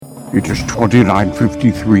It is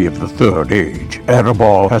 2953 of the Third Age.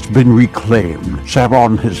 Erebor has been reclaimed.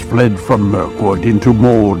 Sauron has fled from Mirkwood into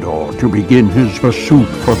Mordor to begin his pursuit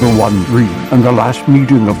for the One Ring. And the last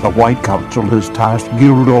meeting of the White Council has tasked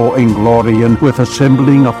Gildor Inglorian with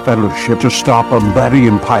assembling a fellowship to stop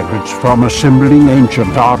Umbarian pirates from assembling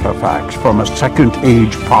ancient artifacts from a Second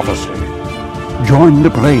Age prophecy. Join the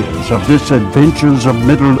players of this Adventures of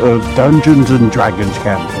Middle-earth Dungeons & Dragons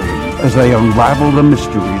campaign as they unravel the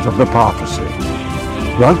mysteries of the prophecy.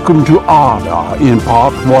 Welcome to Arda in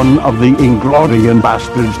Part 1 of the Inglorian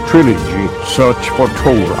Bastards trilogy, Search for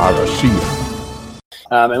Tol Arasea.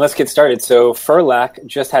 And let's get started. So Furlak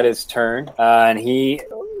just had his turn, and he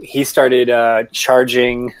started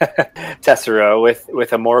charging Tessero with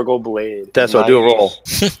a Morgul blade. Tessero, do a roll.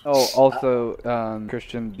 Also,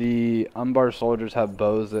 Christian, the Umbar soldiers have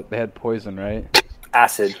bows that they had poison, right?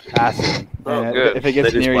 Acid. Oh, And good. if it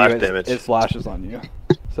gets They do near splash you, damage. it flashes on you.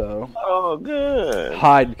 So Oh, good.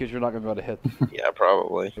 hide because you're not going to be able to hit them. Yeah,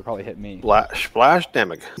 probably. You'll probably hit me. Splash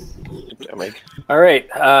damage. All right.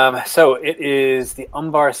 So it is the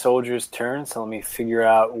Umbar soldier's turn. So let me figure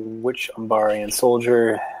out which Umbarian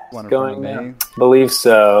soldier One is in front going of now. me. Believe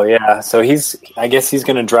so. Yeah. So I guess he's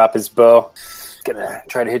going to drop his bow. Gonna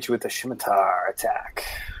try to hit you with a scimitar attack,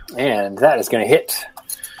 and that is going to hit.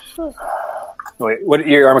 Wait, what?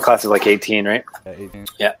 Your armor class is like 18, right? Yeah, 18.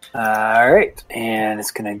 Yeah. All right, and it's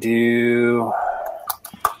going to do.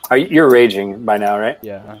 You're raging by now, right?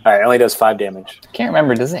 Yeah. All right, it only does 5 damage. Can't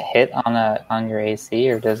remember. Does it hit on your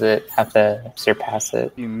AC or does it have to surpass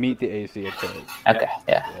it? You meet the AC, it hits. Okay,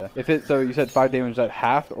 yeah. Yeah. If it so, you said 5 damage. Is that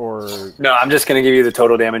half or? No, I'm just going to give you the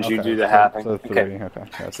total damage. You do the halving. So 3. Okay. Okay.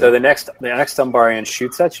 That's So it. the next Umbarian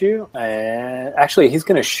shoots at you, and actually he's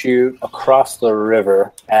going to shoot across the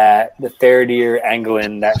river at the Faradir,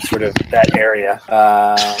 Anglin, that area,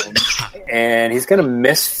 and he's going to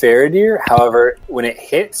miss Faradir. However, when it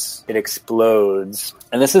hits, it explodes.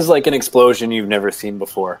 And this is like an explosion you've never seen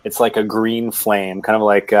before. It's like a green flame, kind of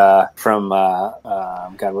like from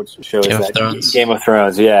God, what show is Game of that? Thrones. Game of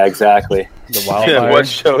Thrones. Yeah, exactly. The wildfire. Yeah, what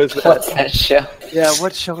show is that? What's that show? Yeah,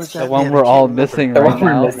 what show is that? The one we're all missing The right one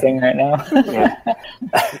we're now. missing right now. Yeah.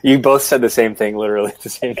 You both said the same thing, literally at the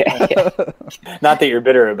same time. Okay, yeah. Not that you're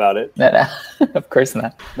bitter about it. No, of course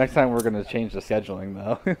not. Next time we're gonna change the scheduling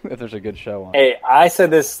though, if there's a good show on. Hey, I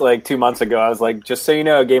said this like 2 months ago. I was like, just so you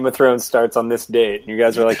know, Game of Thrones starts on this date. And you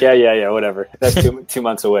guys were like, yeah, whatever. That's 2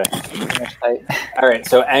 months away. All right,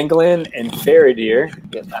 so Anglin and Faradir,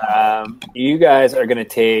 you guys are going to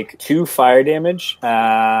take 2 fire damage.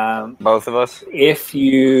 Both of us? If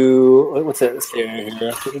you... What's it?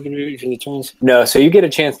 No, so you get a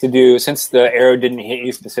chance to do... Since the arrow didn't hit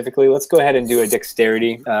you specifically, let's go ahead and do a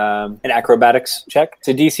dexterity, an acrobatics check. It's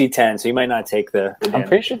a DC 10, so you might not take the I'm damage.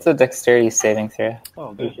 pretty sure it's a dexterity saving throw.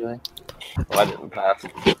 Oh, good. Usually. Well, I didn't pass.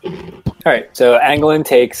 All right, so Anglin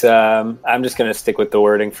takes... I'm just going to stick with the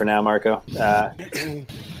wording for now, Marco.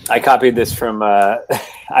 I copied this from...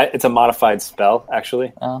 it's a modified spell,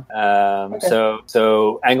 actually. Oh. Okay.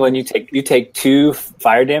 So Anglin, you take 2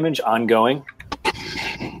 fire damage ongoing.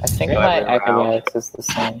 I think Yeah, my every round. acrobatics is the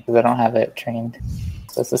same because I don't have it trained.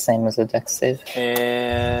 So it's the same as a dex save.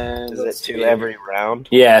 And Is it 2 every round?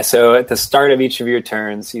 Yeah, so at the start of each of your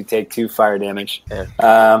turns, you take 2 fire damage. Yeah.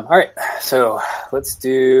 All right, so let's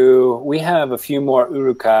do... We have a few more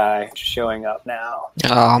Urukai showing up now.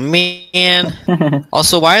 Oh man!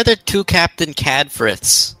 Also, why are there 2 Captain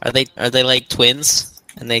Cadfriths? Are they like twins?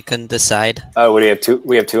 And they couldn't decide? Oh, what do you have? 2?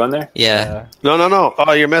 We have 2 on there? Yeah. No.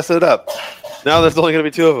 Oh, you're messing it up. Now there's only going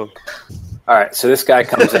to be 2 of them. All right, so this guy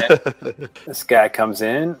comes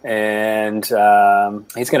in. and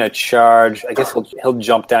he's going to charge. I guess he'll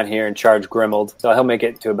jump down here and charge Grimold. So he'll make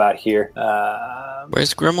it to about here.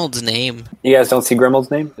 Where's Grimold's name? You guys don't see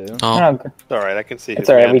Grimold's name? Oh, No, It's all right. I can see. it's his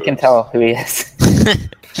alright. We hand can moves. tell who he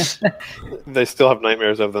is. They still have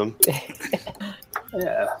nightmares of them.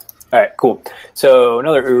 Yeah. All right, cool. So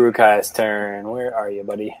another Urukai's turn. Where are you,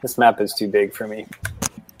 buddy? This map is too big for me.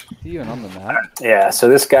 See you on the map. Yeah, so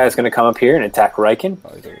this guy's going to come up here and attack Riken.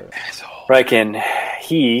 Oh, he's over there. Riken,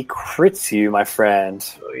 he crits you, my friend.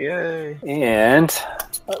 Oh, yay. And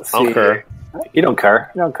let's see. Unker. You don't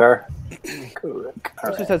care. You don't care. Cool.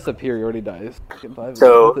 It just has superiority dice. Get 5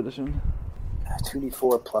 So- edition.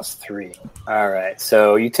 2d4 plus 3. All right,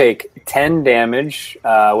 so you take 10 damage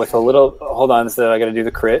with a little... Hold on, so I got to do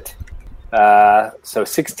the crit. So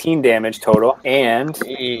 16 damage total, and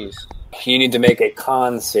Jeez. you need to make a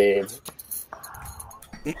con save.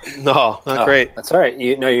 No, not great. That's all right.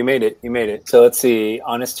 You made it. You made it. So let's see.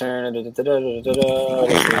 On his turn,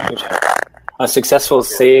 a successful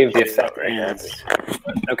save. The effect ends.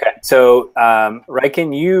 Okay. So,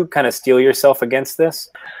 Riken, you kind of steel yourself against this,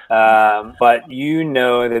 but you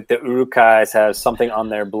know that the Urukais have something on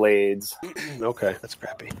their blades. Okay, that's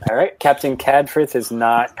crappy. All right, Captain Cadfrith is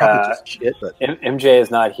not. Probably just shit, but MJ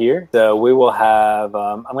is not here, so we will have.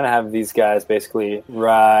 I'm going to have these guys basically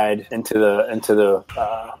ride into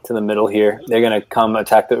the middle here. They're going to come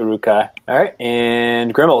attack the Urukai. All right,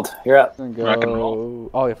 and Grimold, you're up. Rock and roll.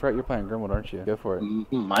 Oh, I forgot you're playing Grimwood, aren't you? Go for it.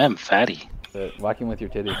 I am fatty. Whacking with your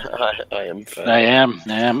titties. I am.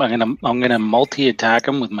 I am. I'm gonna multi-attack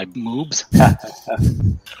him with my moobs.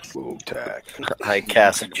 boom tack. I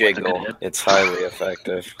cast Jiggle. It's highly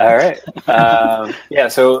effective. All right. Yeah.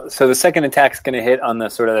 So the second attack's going to hit on the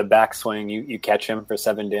sort of the backswing. You catch him for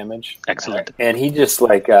 7 damage. Excellent. And he just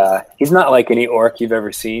like he's not like any orc you've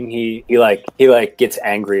ever seen. He gets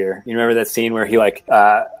angrier. You remember that scene where he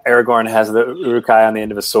Aragorn has the Urukai on the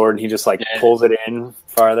end of a sword and he just pulls it in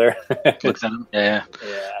farther. Looks at him. Yeah.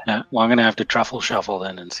 Well, I'm gonna have to truffle shuffle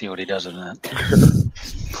then and see what he does with that.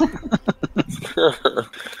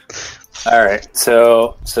 All right,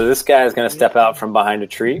 so this guy is going to step out from behind a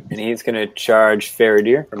tree, and he's going to charge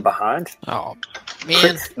Faradir from behind. Oh,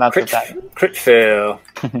 man. Not so bad. Crit fail.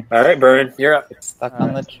 All right, Burn, you're up. Stuck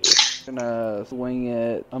on the tree. Gonna swing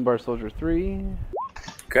at Umbar Soldier 3.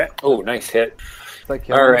 Okay. Oh, nice hit. Is that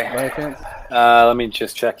kill All him right. by chance? Let me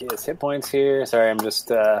just check his hit points here. Sorry, I'm just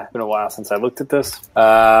been a while since I looked at this.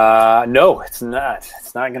 No, it's not.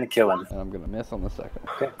 It's not going to kill him. And I'm gonna miss on the second.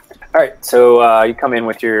 Okay. All right, so you come in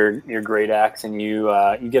with your great axe, and you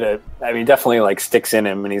get definitely sticks in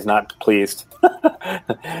him, and he's not pleased,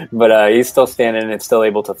 but he's still standing and still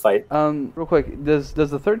able to fight. Real quick, does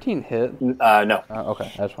the 13 hit? No.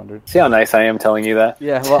 Okay, I just wondered. See how nice I am telling you that?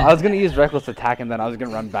 Yeah, well, I was gonna use reckless attack, and then I was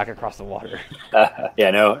gonna run back across the water.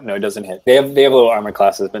 Yeah, no, it doesn't hit. They have little armor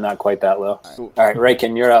classes, but not quite that low. All right,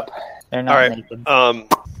 Riken, you're up. They're not All right. naked.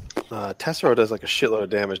 Tessero does a shitload of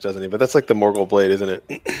damage, doesn't he? But that's like the Morgul blade, isn't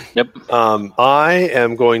it? Yep. I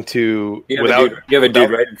am going to You have a dude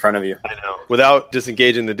right in front of you. I know. Without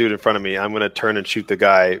disengaging the dude in front of me, I'm going to turn and shoot the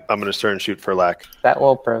guy. I'm going to turn and shoot Furlak. That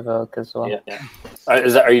will provoke as well. Yeah.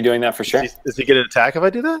 Are you doing that for sure? Does he get an attack if I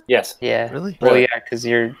do that? Yes. Yeah. Really? Well, yeah, because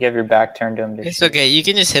you have your back turned to him. To It's shoot. okay. You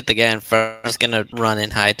can just hit the guy in front. I'm just gonna run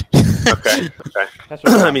and hide. Okay. That's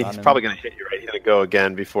where I mean, he's probably going to hit you, right? He's going to go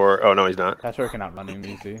again before... Oh, no, he's not. That's where I can outrun him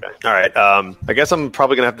easy. Okay. All right. I guess I'm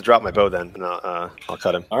probably going to have to drop my bow then, and I'll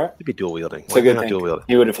cut him. All right. Maybe dual wielding. It's a good not thing. dual wielding?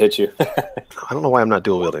 He would have hit you. I don't know why I'm not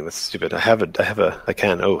dual wielding. That's stupid. I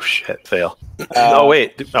can. Oh, shit. Fail. Oh,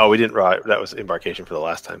 wait. Oh, we didn't... That was embarkation for the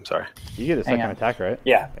last time. Sorry. You get a second on. attack, right?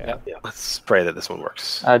 Yeah. Yeah. Let's pray that this one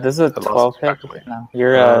works. Does a I lost 12 hit? track of it. No.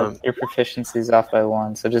 Your proficiency's off by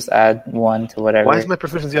 1, so just add 1 to whatever. Why is my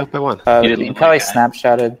proficiency off by 1? You probably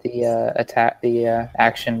snapshotted the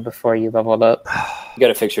action before you leveled up. You got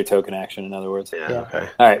to fix your token action, in other words. Yeah, Yeah. okay.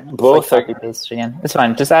 All right. It's Both like are... copy-paste again. It's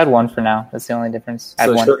fine. Just add 1 for now. That's the only difference. Add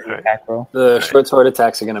So 1 sure. to the attack roll. The short sword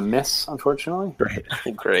attacks are going to miss, unfortunately.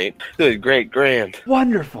 Great. Good. Great. Grand.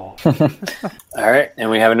 Wonderful. All right, and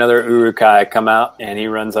we have another Urukai come out, and he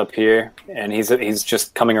runs up here, and he's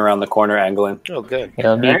just coming around the corner, angling. Oh, good.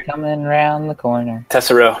 He'll be Alright. coming round the corner.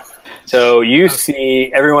 Tessero. So you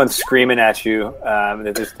see everyone screaming at you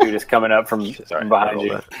that this dude is coming up from Sorry, behind I rolled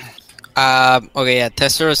you. that. Okay, yeah.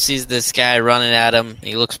 Tessero sees this guy running at him.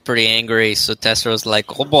 He looks pretty angry, so Tessero's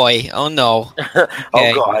like, "Oh boy, oh no, Okay.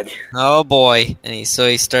 Oh, God. oh boy!" And he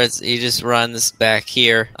just runs back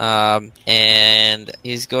here, and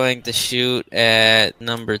he's going to shoot at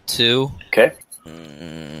number 2. Okay.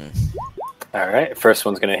 All right, first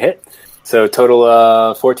one's going to hit. So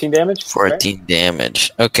total 14 damage? 14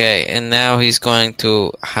 damage. Okay, and now he's going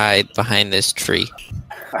to hide behind this tree.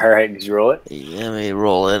 All right, did you roll it? Let me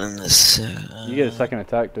roll it in this. You get a second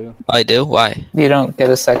attack, too. I do? Why? You don't get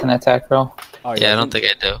a second attack roll. Oh, Yeah, I don't think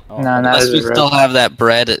I do. Oh, No, not Unless as we a still rogue. have that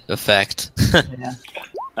bread effect. Yeah.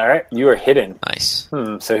 All right, you are hidden. Nice.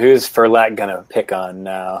 So who's Furlak going to pick on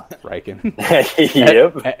now? Riken.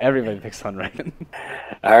 Yep. Everybody picks on Riken.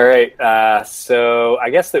 All right, so I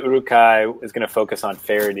guess the Urukai is going to focus on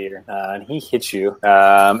Faradir, and he hits you,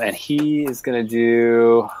 and he is going to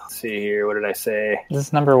do... Let's see here, what did I say? This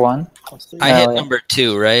is number 1. I Oh, hit yeah. number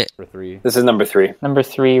 2, right? For 3. This is number 3. Number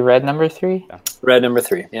 3, red number 3? Red number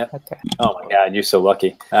 3, yeah. Okay. Oh my god, you're so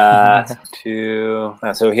lucky.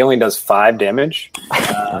 So he only does 5 damage.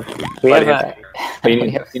 We But have But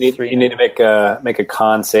we have you need 3 to make a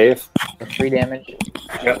con save. 3 damage.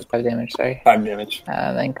 Yep. 5 damage, sorry. 5 damage.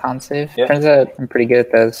 Then con save. Yeah. Turns out I'm pretty good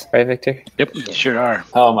at those, right, Victor? Yep, you sure are.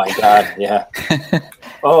 Oh my god, yeah.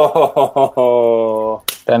 Oh,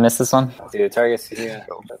 Did I miss this one? dude, targets. Yeah,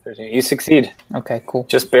 13. You succeed, Okay, cool.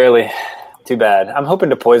 just barely. Too bad. I'm hoping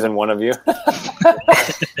to poison one of you.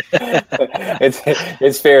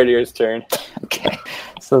 It's Faradir's turn. Okay.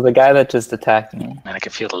 So the guy that just attacked me. Man, I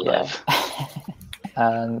can feel the Yeah.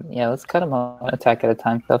 love. Let's cut him off. Attack at a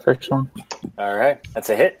time. The first one. All right, that's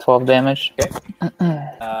a hit. 12 damage.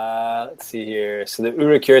 Let's see here. So the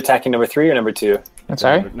Uruk, you're attacking number 3 or number 2? I'm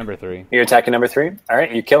sorry? Number 3. You're attacking number 3. All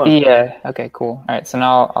right, you kill him. Yeah. Okay, cool. All right, so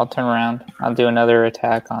now I'll turn around. I'll do another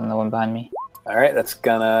attack on the one behind me. All right, that's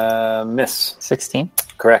gonna miss. 16.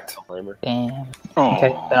 Correct. Damn. Oh. Okay,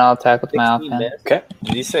 then I'll attack with my offhand. Okay,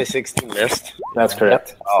 Did you say 16 missed? that's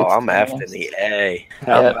correct. Oh, I'm 16 effing the A.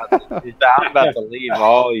 Yeah. I'm about to leave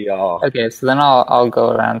all y'all. Okay, so then I'll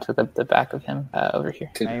go around to the back of him over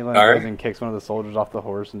here. Anglin All right. goes and kicks one of the soldiers off the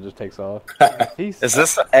horse and just takes off. Is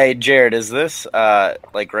this, hey Jared, is this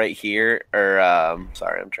like right here, or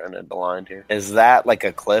sorry, I'm trying to blind here. Is that like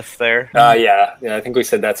a cliff there? Yeah. I think we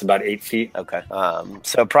said that's about 8 feet. Okay.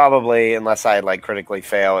 So probably, unless I like critically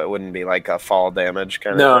fail, it wouldn't be like a fall damage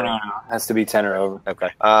kind of No, thing. no, no. Has to be 10 or over. Okay.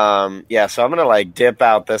 Yeah, so I'm gonna like dip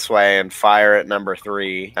out this way and fire at number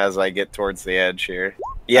 3 as I get towards the edge here.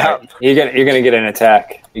 Yeah. You're gonna get an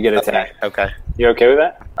attack. You get attack. Okay. You okay with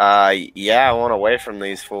that? Yeah, I want away from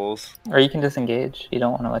these fools. Or you can disengage. You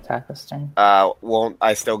don't want to attack this turn. Won't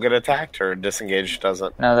I still get attacked, or disengage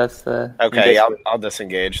doesn't? No, that's the... Okay, yeah, I'll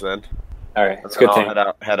disengage then. All right, that's a good I'll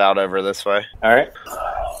thing. head out over this way. All right.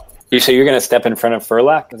 So you're gonna step in front of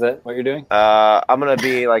Furlak? Is that what you're doing? I'm gonna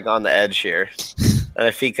be like on the edge here. And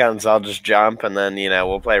if he comes, I'll just jump, and then,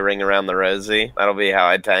 we'll play Ring Around the Rosie. That'll be how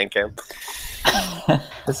I tank him.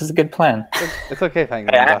 This is a good plan. It's okay if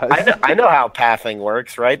Anglin Hey, dies. I know how pathing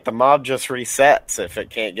works, right? The mob just resets if it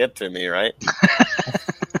can't get to me, right?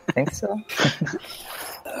 I think so.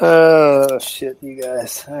 Oh shit, you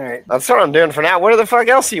guys! All right, That's what I'm doing for now. Where the fuck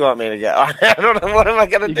else do you want me to go? I don't know. What am I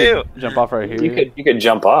gonna You do? could jump off right here. you could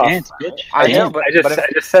jump off. Dance, bitch. I know, Dance. but I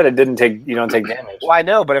just said it didn't take. You don't take damage. Well, I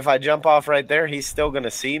know, but if I jump off right there, he's still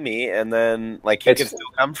gonna see me, and then like he It's- can still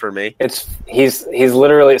come for me. He's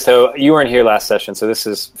literally. So you weren't here last session, so this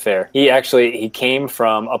is fair. He came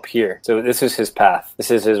from up here, so this is his path. This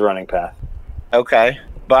is his running path. Okay,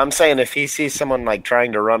 but I'm saying if he sees someone like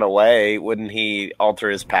trying to run away, wouldn't he alter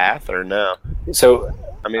his path or no? So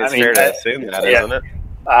I mean, it's I mean, fair to that- assume that, yeah. isn't it?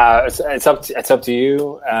 it's up to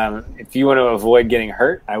you. If you want to avoid getting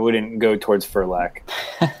hurt, I wouldn't go towards Furlak.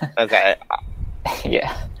 Okay.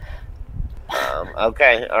 Yeah.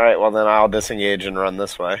 Okay. All right. Well, then I'll disengage and run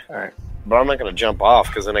this way. All right. But I'm not going to jump off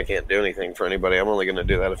because then I can't do anything for anybody. I'm only going to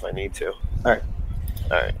do that if I need to. All right.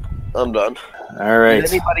 All right. I'm done. All right.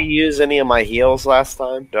 Did anybody use any of my heals last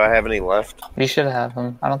time? Do I have any left? You should have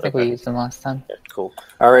them. I don't think we used them last time. Yeah, cool.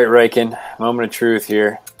 All right, Riken. Moment of truth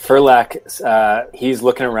here. Furlak, he's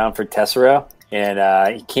looking around for Tessero,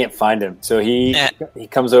 and he can't find him. So he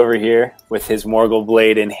comes over here with his Morgul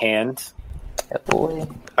blade in hand. Yeah, boy.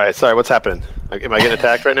 All right, sorry, what's happening? Am I getting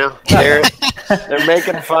attacked right now? They're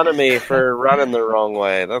making fun of me for running the wrong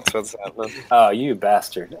way. That's what's happening. Oh, you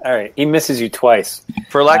bastard. All right. He misses you twice.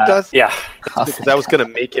 Furlak does? Yeah. Because I was going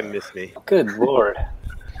to make him miss me. Good Lord.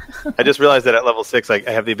 I just realized that at level 6, I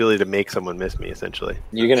have the ability to make someone miss me, essentially.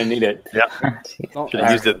 You're going to need it. Yeah, Don't- should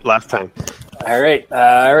have used it last time. All right.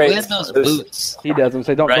 All right. Who has those boots? He does them.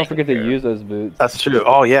 Say don't Right forget to here. use those boots. That's true.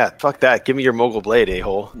 Oh, yeah, fuck that. Give me your mogul blade,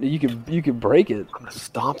 a-hole. You could break it. I'm going to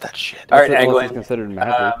stomp that shit. All right, Unless Anglin. it's considered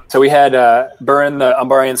magic. So we had Burn, the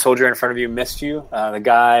Umbarian soldier in front of you, missed you. The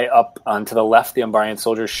guy up onto the left, the Umbarian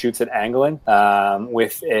soldier, shoots at Anglin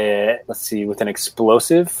with with an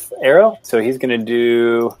explosive arrow. So he's going to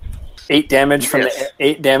do 8 damage from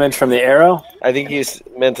the arrow, I think he's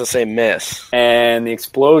meant to say miss. and the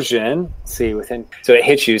explosion. So it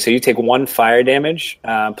hits you. So you take 1 fire damage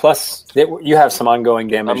plus you have some ongoing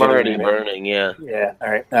damage. I'm already anyway. burning, yeah. Yeah.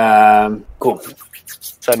 All right. Cool.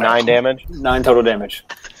 So 9 damage? 9 total damage.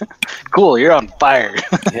 Cool, you're on fire.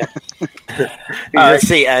 You just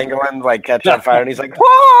see Anglin like catch on fire, and he's like,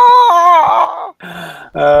 "Whoa!"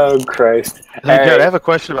 Oh Christ! Hey, All right. Jared, I have a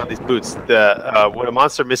question about these boots. When a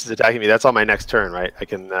monster misses attacking me, that's on my next turn, right? I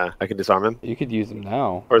can disarm him? You could use them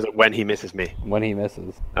now Or is it when he misses me? when he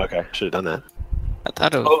misses. Okay, should have done that. I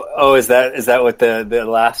thought it was. Is that what the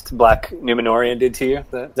last Black Numenorian did to you? Is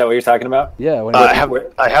that what you're talking about? Yeah. When I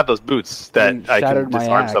have those boots that You I can shattered my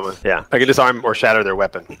disarm axe. someone. Yeah, I can disarm or shatter their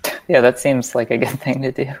weapon. Yeah, that seems like a good thing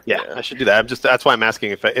to do. Yeah, I should do that. That's why I'm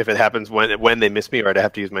asking if it happens when they miss me, or I'd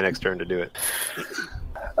have to use my next turn to do it.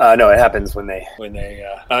 No, it happens when they.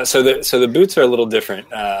 So the boots are a little different.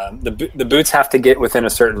 The boots have to get within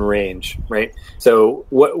a certain range, right? So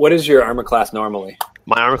what is your armor class normally?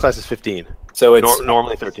 My armor class is 15. So it's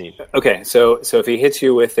Normally 13. okay. So if he hits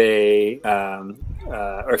you with a,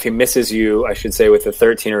 or if he misses you, I should say, with a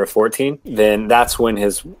 13 or a 14, then that's when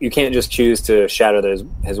you can't just choose to shatter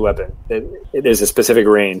his weapon. There's a specific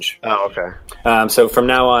range. Oh, okay. So from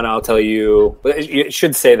now on, I'll tell you. It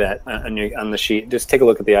should say that on the sheet. Just take a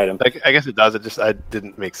look at the item. I guess it does. I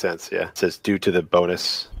didn't make sense. Yeah, it says due to the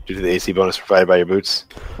AC bonus provided by your boots.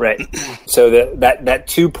 Right. So that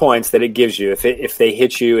 2 points that it gives you, if they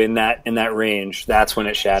hit you in that range, that's when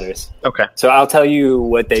it shatters. Okay. So I'll tell you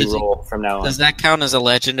what they roll from now on. Does that count as a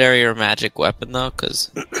legendary or magic weapon though?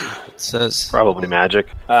 Because it says Probably magic.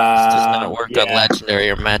 it does not work on yeah. legendary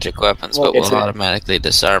or magic weapons, Well, but will it's a- automatically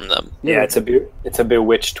disarm them. Yeah, it's a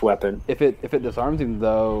bewitched weapon. If it disarms him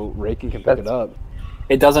though, Raken can pick it up.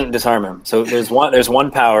 It doesn't disarm him. So there's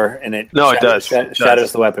one power, and it No, it does.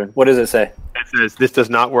 shatters the weapon. What does it say? It says this does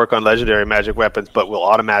not work on legendary magic weapons, but will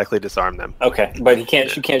automatically disarm them. Okay, but you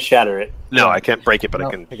can't shatter it. No, I can't break it, but No.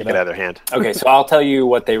 I can Pick get it it up. out of their hand. Okay, so I'll tell you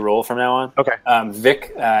what they roll from now on. Okay.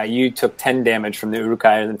 Vic, you took 10 damage from the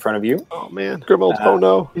Urukai in front of you. Oh man, Grimald! Oh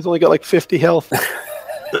no, he's only got like 50 health.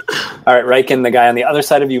 All right, Riken, the guy on the other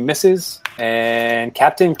side of you, misses, and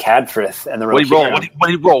Captain Cadfrith and the What did he roll? Rohirrim. What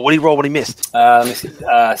did he roll? What did he roll when he missed? Let me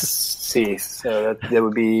see. So that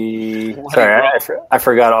would be. Sorry, I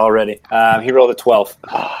forgot already. He rolled a 12.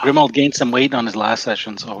 Grimald gained some weight on his last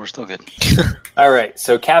session, so we're still good. All right,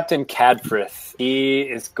 so Captain Cadfrith, he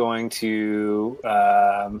is going to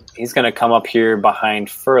come up here behind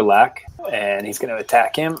Furlak, and he's going to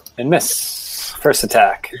attack him and miss. First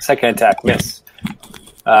attack, second attack, miss.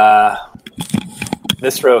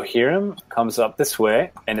 This Rohirrim comes up this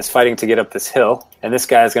way and is fighting to get up this hill, and this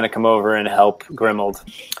guy is going to come over and help Grimald.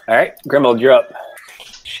 All right, Grimald, you're up.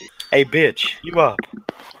 Hey, bitch, you up?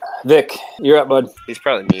 Vic, you're up, bud. He's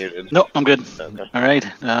probably muted. No, I'm good. Okay. All right.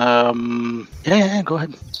 Yeah, go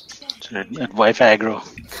ahead. That wife aggro.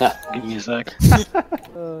 Give me a sec.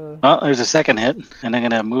 Well, there's a second hit, and I'm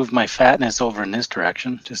going to move my fatness over in this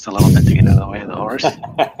direction, just a little bit to get out of the way of the horse.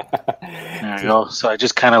 There we go. So I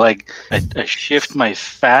just kind of I shift my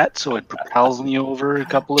fat so it propels me over a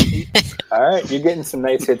couple of feet. All right, you're getting some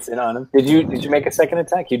nice hits in on him. Did you make a second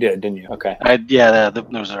attack? You did, didn't you? Okay.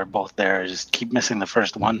 Those are both there. I just keep missing the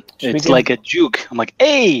first one. Should we It's give- like a juke. I'm like,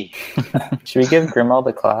 hey! Should we give Grimald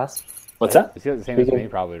a class? What's that? He's got the same as me,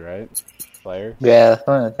 probably, right? Slayer. Yeah,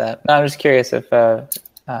 something like that. No, I'm just curious if I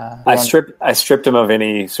stripped him of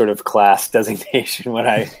any sort of class designation when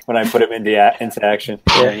I put him into action.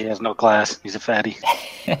 Yeah, he has no class. He's a fatty.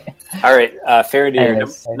 All right, Faraday,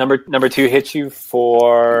 Anyways. number 2 hits you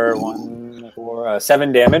for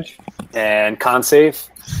 7 damage, and con save.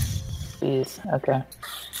 Jeez. Okay.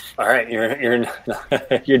 All right, you're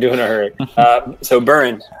doing a hurry. So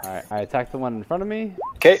burn. All right, I attack the one in front of me.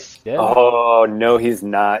 Okay. Yeah. Oh no, he's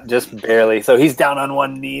not. Just barely. So he's down on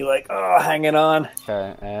one knee, like hanging on.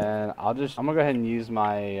 Okay, and I'm gonna go ahead and use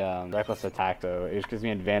my reckless attack though. It just gives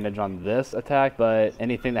me advantage on this attack, but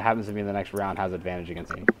anything that happens to me in the next round has advantage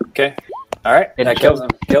against me. Okay. All right. That kills him.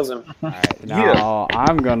 Kills him. All right, now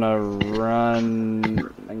I'm gonna run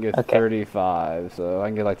and get Okay. 35, so I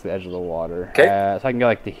can get like to the edge of the water. Okay. So I can get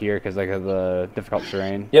like to here because like of the difficult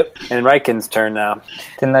terrain. Yep. And Riken's turn now.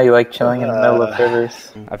 Didn't know you like chilling in the middle of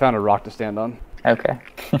rivers. I found a rock to stand on. Okay.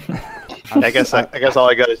 I guess all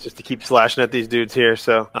I got is just to keep slashing at these dudes here.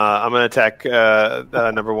 So I'm gonna attack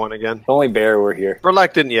number 1 again. If only Bear were here.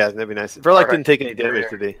 Verlac didn't. Yeah, that'd be nice. Verlac didn't take any damage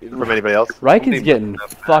from anybody else. Riken's getting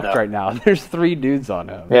fucked right now. There's 3 dudes on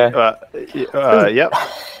him. Yeah. Yep.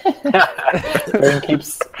 Burn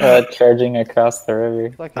keeps charging across the river.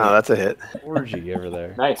 It's like Oh, that's a hit. an orgy over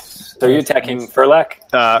there. Nice. So you're attacking Furlak?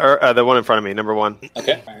 The one in front of me, number 1.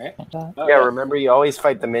 Okay. All right. Yeah, remember, you always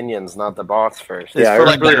fight the minions, not the boss first. Yeah, I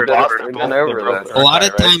Verlac remember really boss. We've been over this. A lot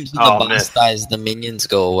of times when Oh, the boss miss. dies, the minions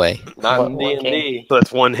go away. Not in What D&D. So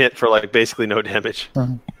that's 1 hit for like basically no damage.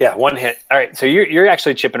 Yeah, 1 hit. All right. So you're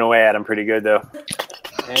actually chipping away at him pretty good though.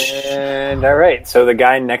 And all right. So the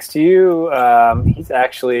guy next to you,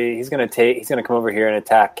 he's gonna come over here and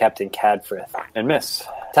attack Captain Cadfrith and miss.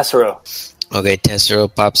 Tessero. Okay,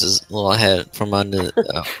 Tessero pops his little head from under.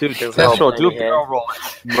 Dude, His Tessero, little do a tiny barrel roll.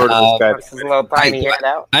 Murder this guy. Puts his little tiny head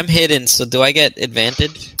out. I'm hidden, so do I get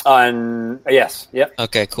advantage? On yes. Yep.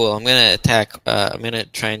 Okay, cool. I'm gonna attack. I'm gonna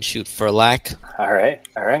try and shoot Furlak. All right.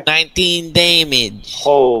 All right. 19 damage.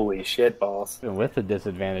 Holy shit balls. Even with a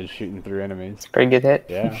disadvantage shooting through enemies. Pretty good hit.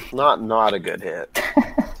 Yeah. Not a good hit.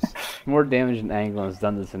 More damage than Anglin's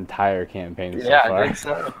done this entire campaign so Yeah, far. I think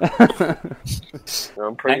so.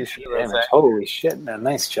 I'm pretty 19 sure that's damage. Holy shit, man!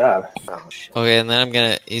 Nice job. Oh, shit. Okay, and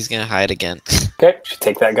then he's gonna hide again. Okay, should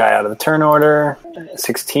take that guy out of the turn order.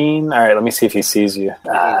 16. All right, let me see if he sees you.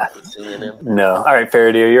 No. All right,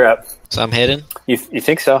 Faraday, you're up. So I'm hidden? You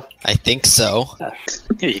think so? I think so.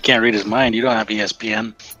 Yeah, you can't read his mind. You don't have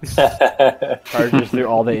ESPN. Charges through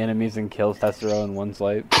all the enemies and kills Tessero in one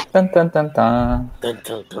swipe. Dun dun dun dun.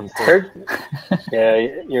 Yeah,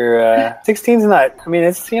 your 16's not. I mean,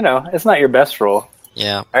 it's it's not your best roll.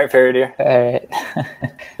 Yeah. All right, Faraday. All right.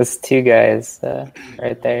 There's two guys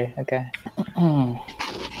right there. Okay.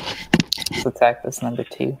 Let's attack this number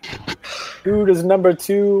 2. Dude is number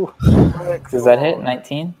 2. Does that hit?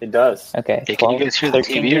 19? It does. Okay. Hey, can you guys hear the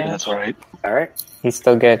 13 TV? damage? That's all right. All right. He's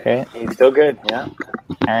still good, right? He's still good. Yeah. All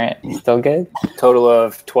right. He's still good? Total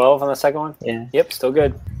of 12 on the second one. Yeah. Yep, still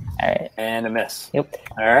good. All right. And a miss. Yep.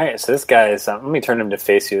 All right, so this guy is. Let me turn him to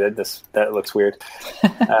face you. That looks weird.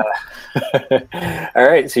 All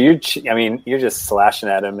right, so you're just slashing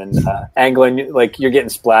at him and angling like you're getting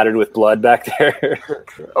splattered with blood back there.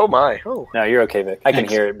 Oh my! Oh, No, you're okay, Vic. I can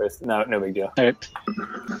Thanks. hear it, but it's no big deal. All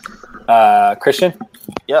right. Christian,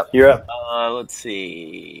 yep. you're up. Let's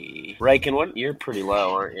see. Riken, what? You're pretty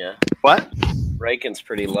low, aren't you? What? Riken's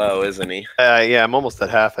pretty low, isn't he? Yeah, I'm almost at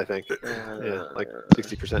half, I think. Yeah, like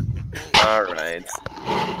 60%. All right.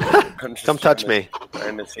 Come touch me.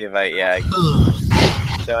 Trying to see if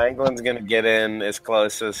So Anglin's gonna get in as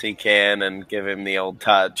close as he can and give him the old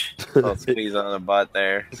touch. I'll squeeze on the butt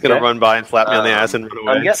there. He's gonna Okay. run by and slap me on the ass and run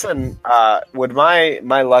away. I'm guessing, would my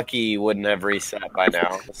lucky wouldn't have reset by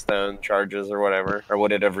now, the stone charges or whatever, or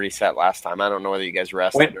would it have reset last time? I don't know whether you guys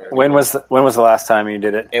rested. When was the last time you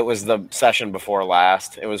did it? It was the session before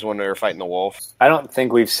last. It was when we were fighting the wolf. I don't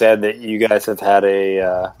think we've said that you guys have had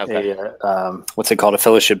Okay. what's it called, a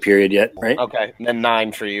fellowship period yet, right? Okay, and then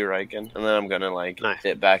 9 for you, Riken, and then I'm gonna Nice.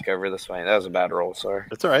 dip back over this way. That was a bad roll, sorry.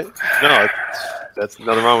 That's all right. No, that's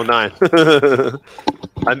nothing wrong with 9.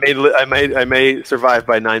 I may survive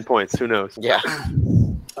by 9 points. Who knows? Yeah.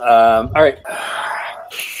 All right.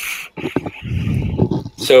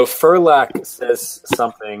 So Furlak says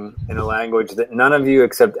something in a language that none of you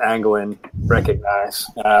except Anglin recognize.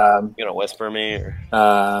 You gonna whisper me? Or?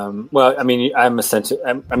 Well, I mean, I'm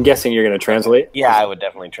guessing you're going to translate. Yeah, I would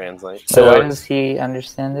definitely translate. So So why does he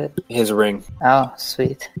understand it? his ring. Oh,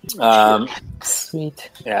 sweet. Sweet.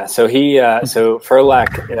 Yeah. So so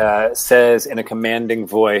Furlak says in a commanding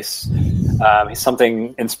voice,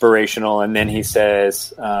 something inspirational, and then he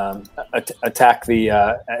says,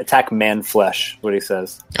 "Attack man flesh." What he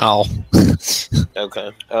says. Oh.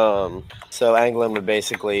 Okay. So Anglin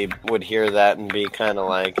would hear that and be kind of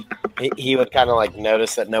like, he would kind of like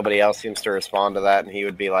notice that nobody else seems to respond to that, and he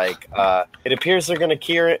would be like, "It appears they're going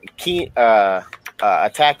to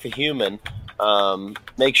attack the human.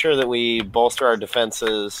 Make sure that we bolster our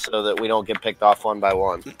defenses so that we don't get picked off one by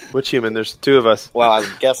one." Which human? There's 2 of us. Well, I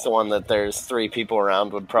guess the one that there's 3 people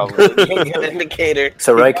around would probably be a good indicator.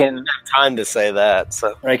 So I Riken, don't have time to say that.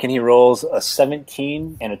 So he rolls a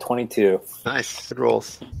 17 and a 22. Nice. Good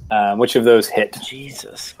rolls. Which of those hit?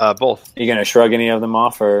 Jesus. Both. Are you going to shrug any of them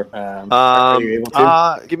off, or are you able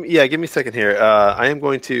to? Give me a second here. I'm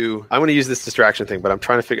going to use this distraction thing, but I'm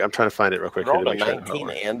trying to find it real quick. Rolled here a to make sure. 19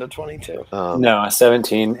 and a 22. No, a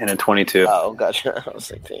 17 and a 22. Oh, gotcha. I was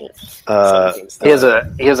thinking. He has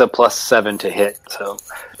a +7 to hit. So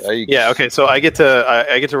Yeah. Okay. So I get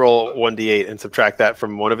to roll 1d8 and subtract that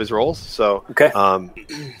from one of his rolls. So okay.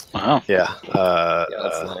 Wow. yeah.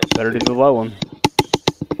 That's nice. Better do the low one.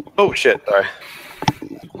 Oh shit! Sorry.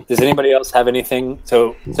 Does anybody else have anything?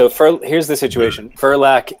 So here's the situation.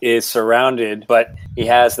 Furlak is surrounded, but he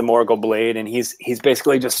has the Morgul blade, and he's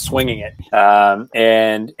basically just swinging it.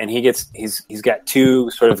 And he's got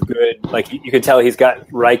 2 sort of good, like you can tell he's got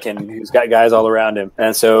Riken, who's got guys all around him,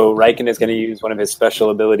 and so Riken is going to use one of his special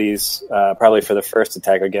abilities, probably for the first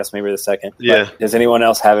attack, I guess, maybe the second. Yeah. But does anyone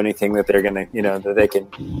else have anything that they're going to, that they can?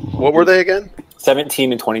 What were they again?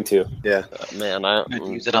 17 and 22. Yeah. Man, I'd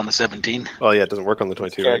use it on the 17. Oh yeah, it doesn't work on the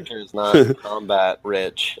 22. Right? character is not combat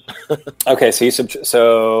rich. Okay, so you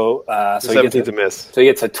so he 17's a miss. So you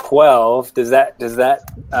get to 12. Does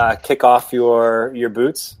that kick off your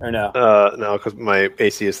boots or no? No, because my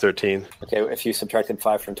AC is 13. Okay, if you subtracted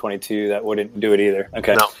 5 from 22, that wouldn't do it either.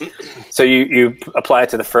 Okay, No. So you apply it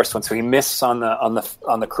to the first one. So he misses on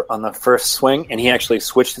the first swing, and he actually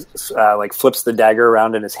flips the dagger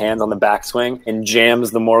around in his hand on the back swing and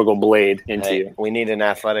jams the Morgul blade into you. We need an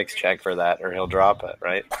athletics check for that, or he'll drop it,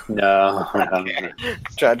 right? No.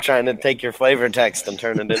 Trying to take your flavor text and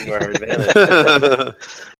turn it into our advantage.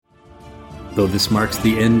 Though this marks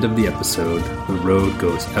the end of the episode, the road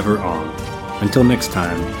goes ever on. Until next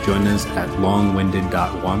time, join us at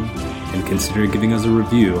longwinded.one and consider giving us a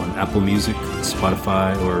review on Apple Music,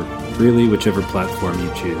 Spotify, or freely whichever platform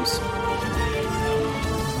you choose.